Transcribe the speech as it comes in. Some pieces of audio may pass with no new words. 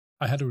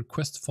I had a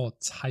request for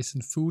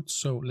TYSON Foods,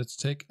 so let's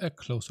take a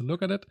closer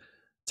look at it.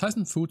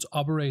 TYSON Foods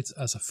operates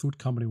as a food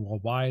company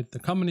worldwide. The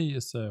company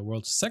is the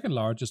world's second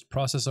largest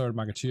processor and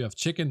marketeer of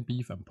chicken,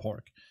 beef, and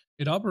pork.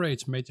 It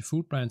operates major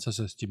food brands such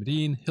as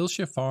Dividend,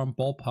 Hillshire Farm,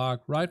 Ballpark,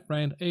 REIT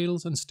brand,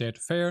 Ales, and State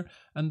Fair,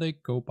 and they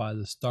go by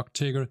the stock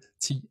ticker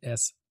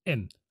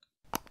TSN.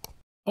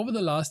 Over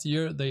the last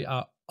year, they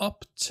are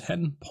up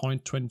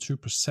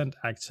 10.22%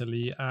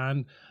 actually,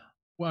 and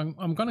well,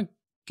 I'm going to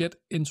get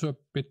into a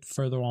bit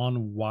further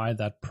on why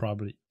that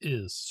probably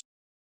is.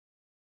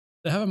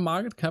 They have a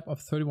market cap of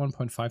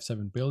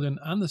 $31.57 billion,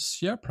 and the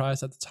share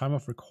price at the time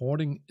of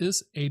recording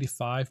is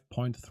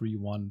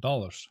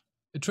 $85.31.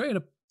 It traded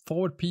a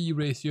forward PE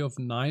ratio of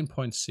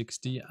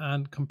 9.60,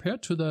 and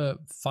compared to the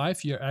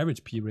 5-year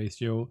average PE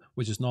ratio,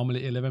 which is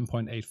normally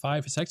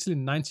 11.85, it's actually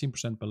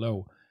 19%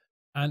 below.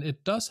 And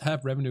it does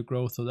have revenue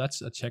growth, so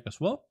that's a check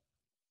as well.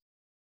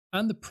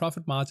 And the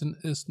profit margin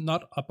is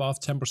not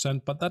above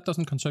 10%, but that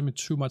doesn't concern me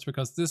too much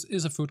because this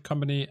is a food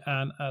company,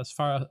 and as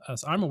far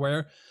as I'm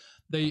aware,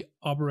 they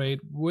operate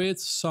with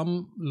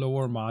some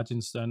lower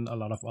margins than a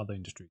lot of other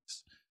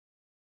industries.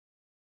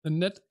 The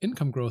net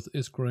income growth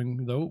is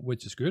growing though,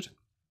 which is good.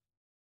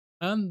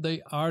 And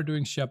they are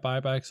doing share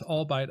buybacks,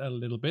 albeit a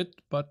little bit,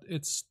 but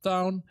it's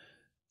down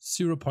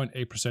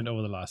 0.8%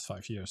 over the last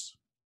 5 years.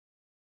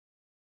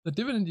 The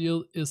dividend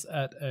yield is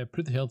at a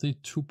pretty healthy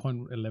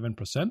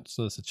 2.11%,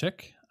 so that's a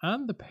check.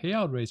 And the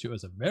payout ratio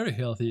is a very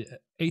healthy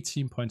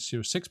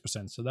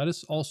 18.06%, so that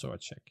is also a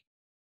check.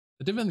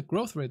 The dividend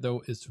growth rate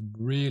though is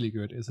really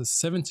good. It's a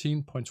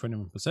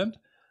 17.21%,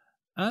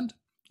 and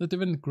the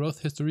dividend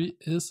growth history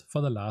is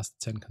for the last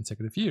 10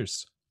 consecutive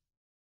years.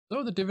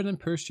 So the dividend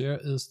per share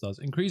is thus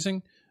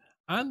increasing,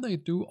 and they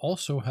do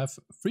also have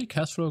free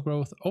cash flow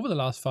growth over the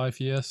last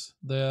 5 years.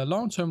 Their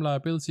long-term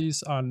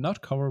liabilities are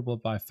not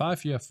coverable by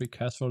 5-year free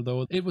cash flow,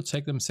 though it would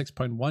take them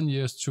 6.1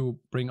 years to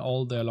bring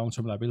all their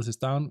long-term liabilities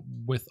down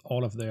with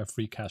all of their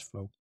free cash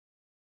flow.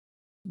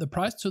 The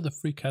price to the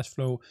free cash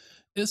flow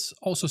is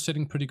also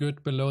sitting pretty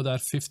good below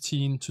that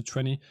 15 to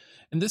 20.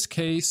 In this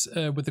case,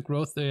 with the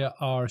growth they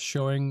are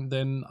showing,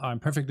 then I'm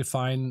perfectly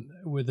fine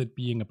with it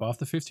being above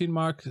the 15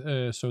 mark.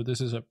 So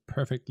this is a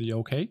perfectly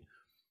okay.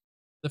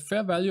 The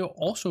fair value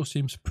also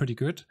seems pretty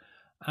good.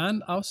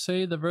 And I'll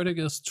say the verdict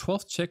is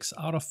 12 checks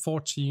out of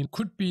 14.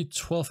 Could be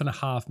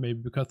 12.5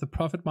 maybe, because the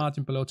profit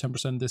margin below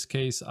 10% in this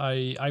case,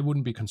 I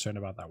wouldn't be concerned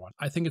about that one.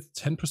 I think it's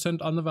 10%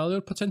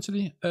 undervalued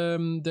potentially.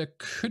 There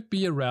could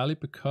be a rally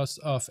because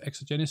of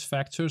exogenous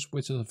factors,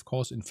 which is of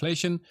course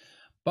inflation.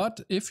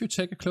 But if you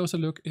take a closer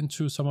look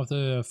into some of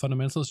the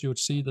fundamentals, you would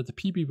see that the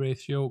PB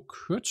ratio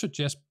could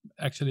suggest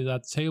actually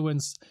that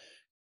tailwinds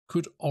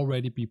could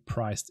already be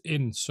priced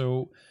in.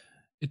 So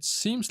it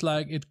seems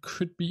like it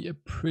could be a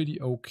pretty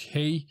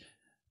okay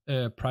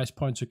price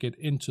point to get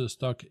into the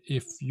stock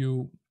if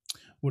you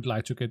would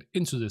like to get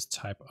into this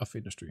type of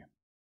industry.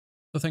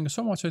 So thank you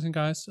so much for watching,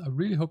 guys. I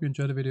really hope you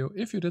enjoyed the video.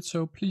 If you did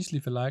so, please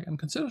leave a like and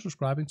consider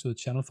subscribing to the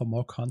channel for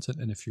more content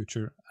in the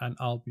future. And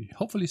I'll be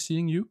hopefully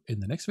seeing you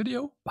in the next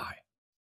video. Bye.